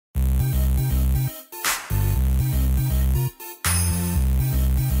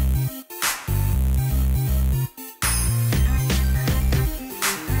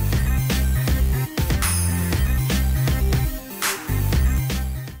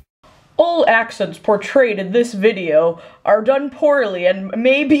All accents portrayed in this video are done poorly and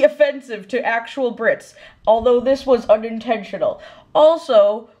may be offensive to actual Brits, although this was unintentional.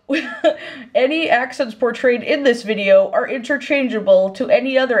 Also, any accents portrayed in this video are interchangeable to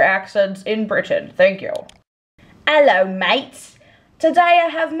any other accents in Britain. Thank you. Hello, mates. Today I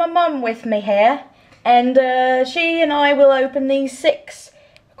have my mum with me here, and she and I will open these 6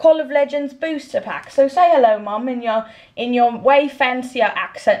 Call of Legends booster packs. So say hello, Mum, in your way fancier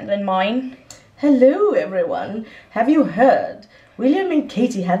accent than mine. Hello, everyone. Have you heard? William and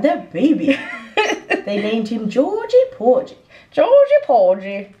Katie had their baby. They named him Georgie Porgy. Georgie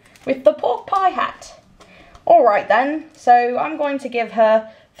Porgy, with the pork pie hat. Alright then, so I'm going to give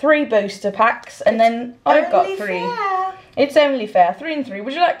her 3 booster packs, and then I've got 3. Fair. It's only fair, 3 and 3.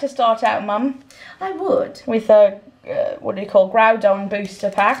 Would you like to start out, Mum? I would. With a, what do you call, Groudon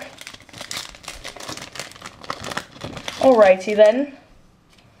booster pack. Alrighty then.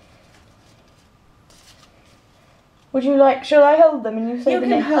 Would you like, shall I hold them and you say the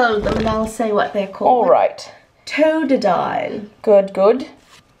name? You can hold them and I'll say what they're called. Alright. Totodile. Good, good.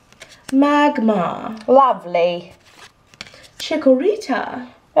 Magma. Lovely. Chikorita.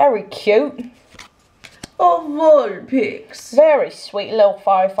 Very cute. Or Vulpix. Very sweet little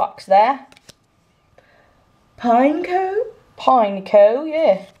Firefox there. Pineco. Pineco,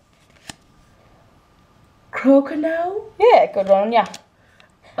 yeah. Croconaw. Yeah, good one, yeah.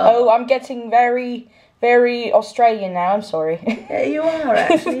 Oh, I'm getting very, very Australian now, I'm sorry. Yeah, you are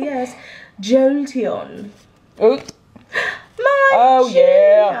actually, yes. Jolteon. Ooh. Oh,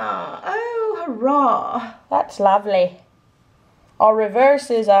 yeah. Oh, hurrah. That's lovely. Our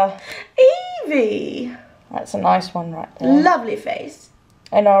reverse is a... Eevee. That's a nice one right there. Lovely face.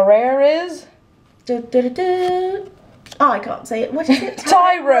 And our rare is... Oh, I can't say it. What is it?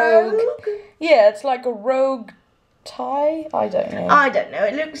 Tyrogue. Yeah, it's like a rogue tie. I don't know. I don't know.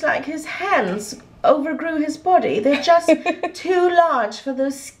 It looks like his hands overgrew his body. They're just too large for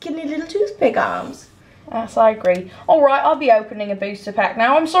those skinny little toothpick arms. Yes, I agree. Alright, I'll be opening a booster pack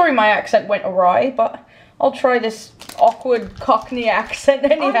now. I'm sorry my accent went awry, but I'll try this awkward Cockney accent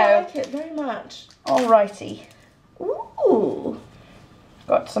anyhow. I like it very much. Alrighty. Ooh.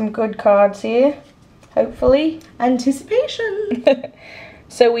 Got some good cards here, hopefully. Anticipation.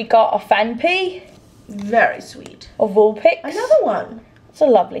 So we got a Fanpy. Very sweet. A Vulpix. Another one. It's a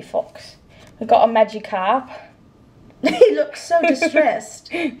lovely fox. We got a Magikarp. He looks so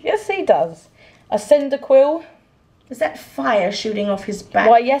distressed. Yes, he does. A Cyndaquil. Is that fire shooting off his back?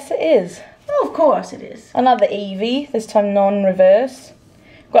 Why, yes, it is. Oh, of course it is. Another Eevee, this time non-reverse.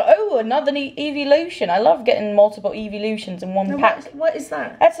 Got, oh, another Evolution. I love getting multiple Evolutions in one pack. What is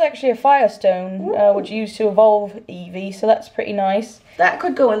that? That's actually a Firestone, which you use to evolve Eevee, so that's pretty nice. That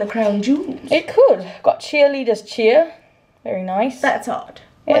could go in the crown jewels. It could. Got Cheerleader's Cheer. Very nice. That's odd.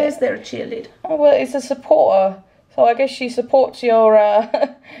 Why is there a cheerleader? Oh, well, it's a supporter. So I guess she supports your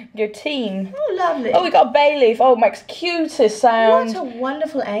your team. Oh, lovely. Oh, we got a Bayleaf. Oh, makes cutest sound. What a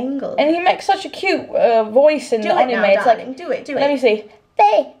wonderful angle. And he makes such a cute voice in the anime. Now, it's darling. like, do it. Let me see.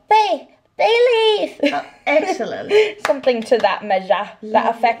 Bayleaf. Oh, excellent. Something to that measure,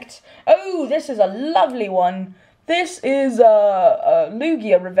 that effect. Oh, this is a lovely one. This is a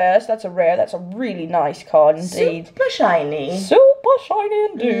Lugia reverse. That's a rare. That's a really nice card indeed. Super shiny. Super shiny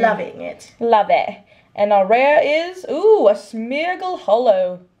indeed. Loving it. Love it. And our rare is, ooh, a Smeargle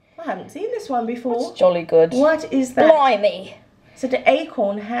Hollow. I haven't seen this one before. That's jolly good. What is that? Blimey. Is it an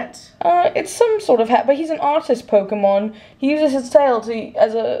acorn hat? It's some sort of hat, but he's an artist Pokemon. He uses his tail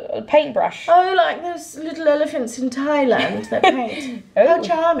as a paintbrush. Oh, like those little elephants in Thailand that paint. Oh. How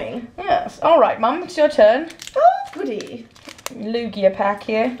charming. Yes. All right, Mum, it's your turn. Oh, goody. Lugia pack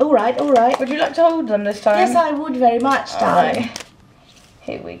here. All right, all right. Would you like to hold them this time? Yes, I would very much, darling. Right.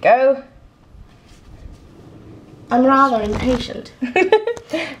 Here we go. I'm rather impatient.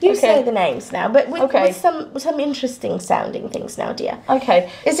 You say the names now, but with some interesting sounding things now, dear. Okay.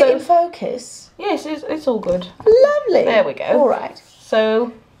 Is it in focus? Yes, it's all good. Lovely. There we go. All right.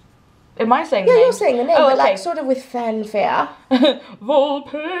 So, am I saying the name? name? You're saying the name, but like sort of with fanfare.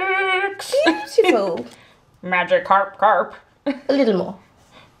 Vulpix. Beautiful. Magikarp. A little more.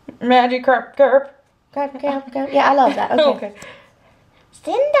 Magikarp. Carp. Yeah, I love that. Okay.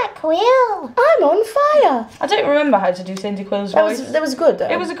 Cyndaquil. I'm on fire. I don't remember how to do Cyndaquil's voice. That was good though.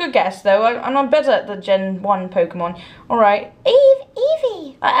 It was a good guess though. I'm not better at the Gen 1 Pokemon. Alright.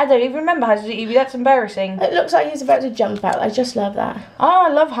 Eevee. I don't even remember how to do Eevee. That's embarrassing. It looks like he's about to jump out. I just love that. Oh, I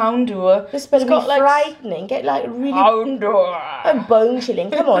love Houndour. This better be frightening. Get like really... Houndour. Oh, bone chilling.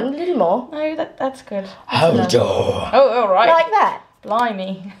 Come on, a little more. No, that's good. Houndour. Oh, alright. Like that.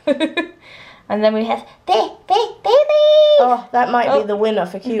 Blimey. And then we have baby. Oh, that might be the winner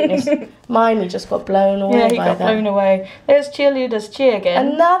for cuteness. Mimey just got blown away Yeah, he by got that. blown away. There's cheerleaders cheer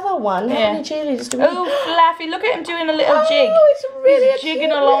again. Another one. How Yeah. many cheerleaders do we Oh, Fluffy, look at him doing a little jig. Oh, it's really He's a jigging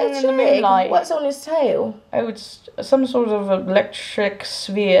cute along little in the jig. moonlight. What's on his tail? Oh, it's some sort of electric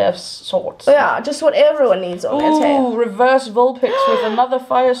sphere of sorts. Yeah, just what everyone needs on their tail. Ooh, reverse Vulpix with another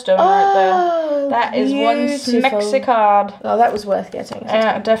Firestone right there. Oh, That is one beautiful. Smexicard. Oh, that was worth getting.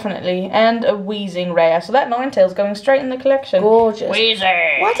 Yeah, definitely. And a Weezing rare. So that Ninetales going straight in the collection. Gorgeous.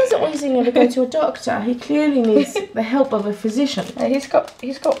 Weezing! Why doesn't Weezing ever go to a doctor? He clearly needs the help of a physician. He's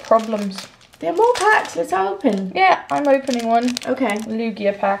got problems. There are more packs. Let's open. Yeah, I'm opening one. Okay.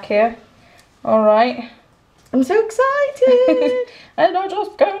 Lugia pack here. Alright. I'm so excited. And I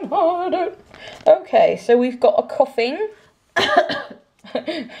just can't hide it. Okay, so we've got a coughing.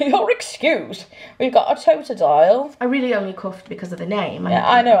 You're excused. We've got a Totodile. I really only coughed because of the name. Yeah,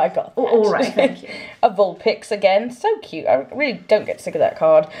 I know, I got that. Oh, all right, thank you. A Vulpix again. So cute. I really don't get sick of that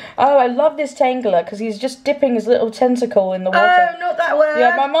card. Oh, I love this Tangler because he's just dipping his little tentacle in the water. Oh, not that word.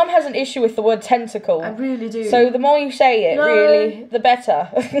 Yeah, my mum has an issue with the word tentacle. I really do. So the more you say it, No. really, the better.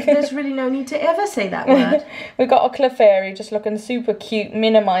 There's really no need to ever say that word. We've got a Clefairy just looking super cute,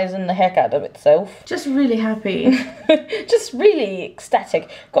 minimising the heck out of itself. Just really happy. Just really ecstatic.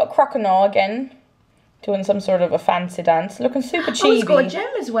 Got a Croconaw again, doing some sort of a fancy dance, looking super chibi. Oh, it's got a gem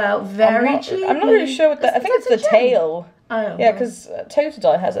as well. Very chibi. I'm not really sure what that. I think it's the gem. tail. Oh. Yeah, because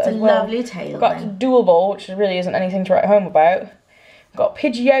Totodile has it It's as a well. lovely tail. Got then. Dual Ball, which really isn't anything to write home about. Got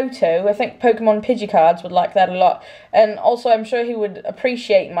Pidgeotto. I think Pokemon Pidgecards would like that a lot. And also, I'm sure he would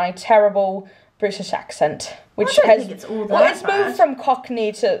appreciate my terrible British accent, which I don't has think it's all well, that it's bad. moved from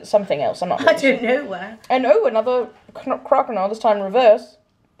Cockney to something else. I'm not. I Really don't know where. And oh, another Croconaw, this time reverse.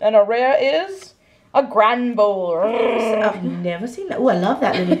 And a rare is a Granbull. I've never seen that. Oh, I love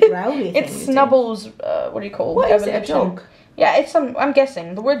that little growly thing. It's Snubble's, what do you call What is it, a evolution. dog? Yeah, it's some. I'm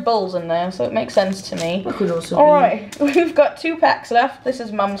guessing the word "bull's" in there, so it makes sense to me. It could also All be. right, we've got 2 packs left. This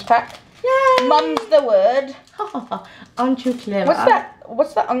is Mum's pack. Yay! Mum's the word. Aren't you clever? What's that?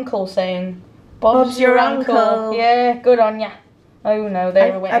 What's that uncle saying? Bob's your uncle. Yeah, good on ya. Oh no,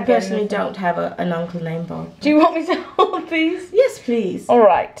 there we went I again. personally don't have an uncle named Bob. Do you want me to hold these? Yes, please. All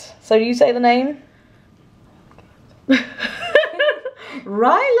right. So you say the name.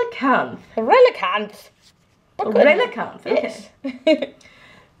 Relicanth. Relicanth. What good- Relicanth, okay. Yes.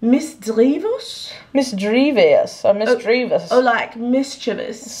 Miss Drivos? Miss Drevius or Miss Drevis. Oh, like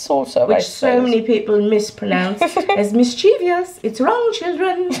mischievous. Sort of. I Which so suppose. many people mispronounce as mischievous. It's wrong,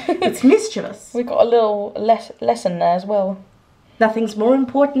 children. It's mischievous. We've got a little lesson there as well. Nothing's more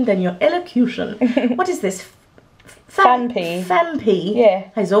important than your elocution. What is this? Fanpy. Fanpy? Yeah.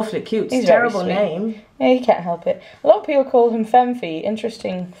 He's awfully cute. It's He's a very terrible sweet. name. Yeah, you can't help it. A lot of people call him Femfy.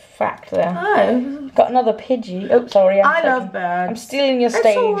 Interesting fact there. Oh. Got another Pidgey. Oh, sorry. I love birds. I'm stealing your That's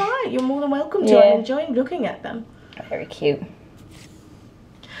stage. all right. You're more than welcome to. Yeah. I'm enjoying looking at them. Very cute.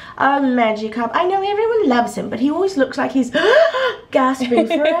 Magikarp. I know everyone loves him, but he always looks like he's gasping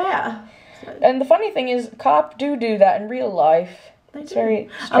for air. And the funny thing is, carp do that in real life. They It's do. very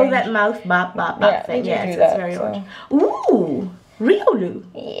Oh, strange. that mouth bop bop Yeah, bop thing. they do Yes, do that's that, very so. odd. Ooh, Riolu.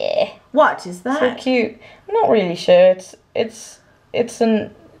 Yeah. What is that? So cute. I'm not really sure. It's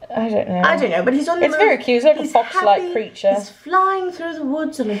an. I don't know. I don't know, but he's on the It's move. very cute. It's like a He's fox-like happy. creature. He's flying through the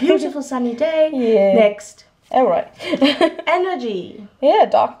woods on a beautiful sunny day. Yeah. Next. Oh, right. Energy. Yeah,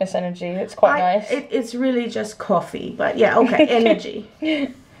 darkness energy. It's quite nice. It's really just coffee, but yeah, okay, energy.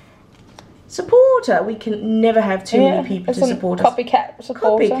 Supporter. We can never have too many people to some support us. Copycat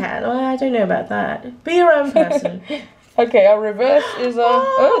supporter. Copycat. Oh, I don't know about that. Be your own person. Okay, our reverse is a.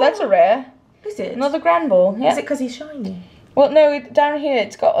 Oh, that's a rare. Is it? Another Granbull. Yeah. Is it because he's shiny? Well, no, down here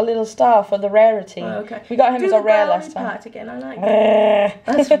it's got a little star for the rarity. Oh, okay. We got him as a rare last time. Part again. I like that.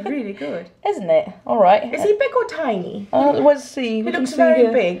 That's really good. Isn't it? All right. Is he big or tiny? Let's see. He We can looks see very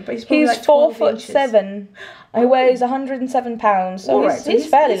here. big, but he's probably He's like 12 4'7". He weighs 107 pounds, so Alright, he's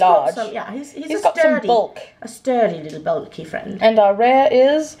fairly got large. some- yeah, he's He's a got sturdy, some bulk. a sturdy little bulky friend. And our rare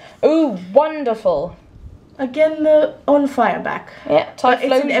is wonderful. Again, the on fire back. Yeah, But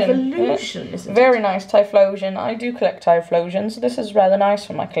it's an Typhlosion. evolution, Yeah. isn't Very it? nice Typhlosion. I do collect Typhlosion, so this is rather nice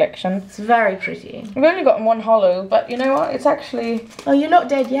for my collection. It's very pretty. We've only gotten one hollow, but you know what? It's actually Oh, you're not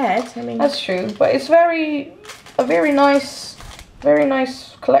dead yet. I mean, that's true, but it's a very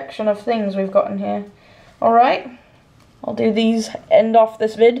nice collection of things we've gotten here. All right, I'll do these. End off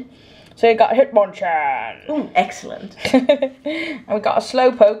this vid. So we got Hitmonchan. Ooh, excellent. And we got a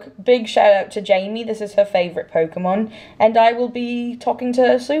Slowpoke. Big shout out to Jamie. This is her favourite Pokemon. And I will be talking to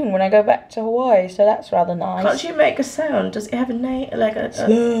her soon when I go back to Hawaii. So that's rather nice. Can't you make a sound? Does it have a name? Like a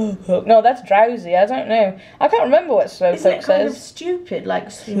Slowpoke. No, that's Drowsy. I don't know. I can't remember what Slowpoke Isn't it kind says. of stupid? Like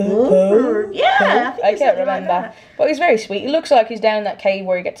Slowpoke? Yeah, I can't remember. Like But he's very sweet. He looks like he's down in that cave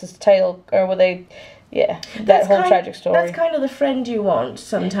where he gets his tail, or where they... Yeah, that whole tragic story. That's kind of the friend you want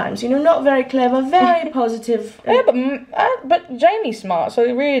sometimes. You know, not very clever, very positive. Yeah, but Jamie's smart, so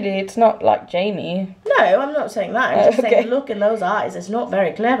really it's not like Jamie. No, I'm not saying that. I'm just saying the look in those eyes is not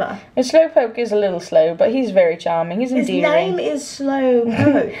very clever. And Slowpoke is a little slow, but he's very charming. He's endearing. His name is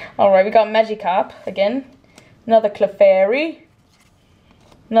Slowpoke. Alright, we got Magikarp again. Another Clefairy.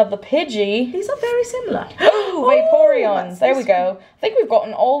 Another Pidgey. These are very similar. Oh, Vaporeon. There we go. I think we've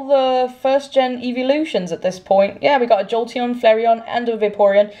gotten all the first gen evolutions at this point. Yeah, we got a Jolteon, Flareon, and a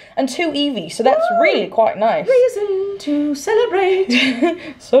Vaporeon, and 2 Eevees. So that's really quite nice. Reason to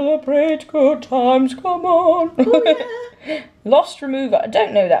celebrate. Celebrate good times, come on. Oh, yeah. Lost Remover. I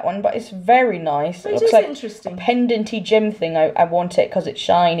don't know that one, but it's very nice. It looks like interesting. a pendanty gem thing. I want it because it's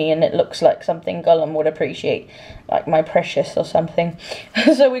shiny and it looks like something Gollum would appreciate. Like my precious or something.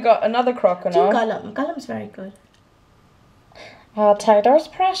 So we got another Croconaw. Gollum. Gollum's very good. Tater's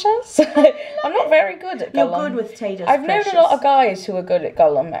precious. I'm not very good at Gollum. You're good with Tater's I've known a lot of guys who are good at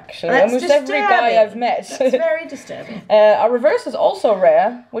Gollum, actually. That's Almost every guy I've met. That's very disturbing. Our reverse is also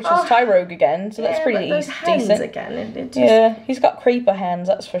rare, which is Tyrogue again, so that's pretty those hands decent. Again, it just... Yeah, he's got creeper hands,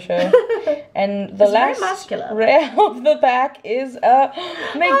 that's for sure. And the last rare of the pack is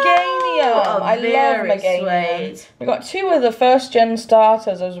Meganium. I love Meganium. We got 2 of the first gen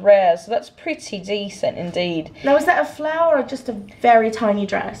starters as rares, so that's pretty decent indeed. Now, is that a flower or just a very tiny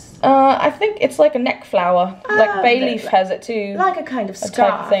dress? I think it's like a neck flower. Like Bayleaf has it too. Like a kind of scarf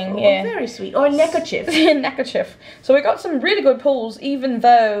type of thing, yeah. Very sweet. Or a neckerchief. Neckerchief. So we got some really good pulls, even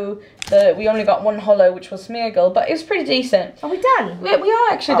though we only got 1 holo, which was Smeargle, but it was pretty decent. Are we done? We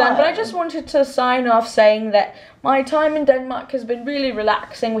are actually done, but I just wanted to sign off saying that my time in Denmark has been really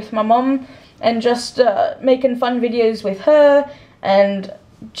relaxing with my mum, and just making fun videos with her, and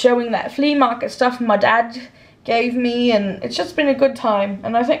showing that flea market stuff my dad gave me, and it's just been a good time,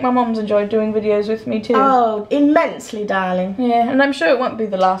 and I think my mum's enjoyed doing videos with me too. Oh, immensely, darling. Yeah, and I'm sure it won't be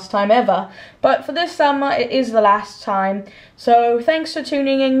the last time ever, but for this summer it is the last time, so thanks for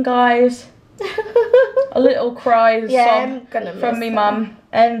tuning in, guys. A little cry sob from me mum,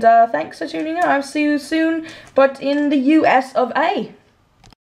 and thanks for tuning in. I'll see you soon, but in the US of A.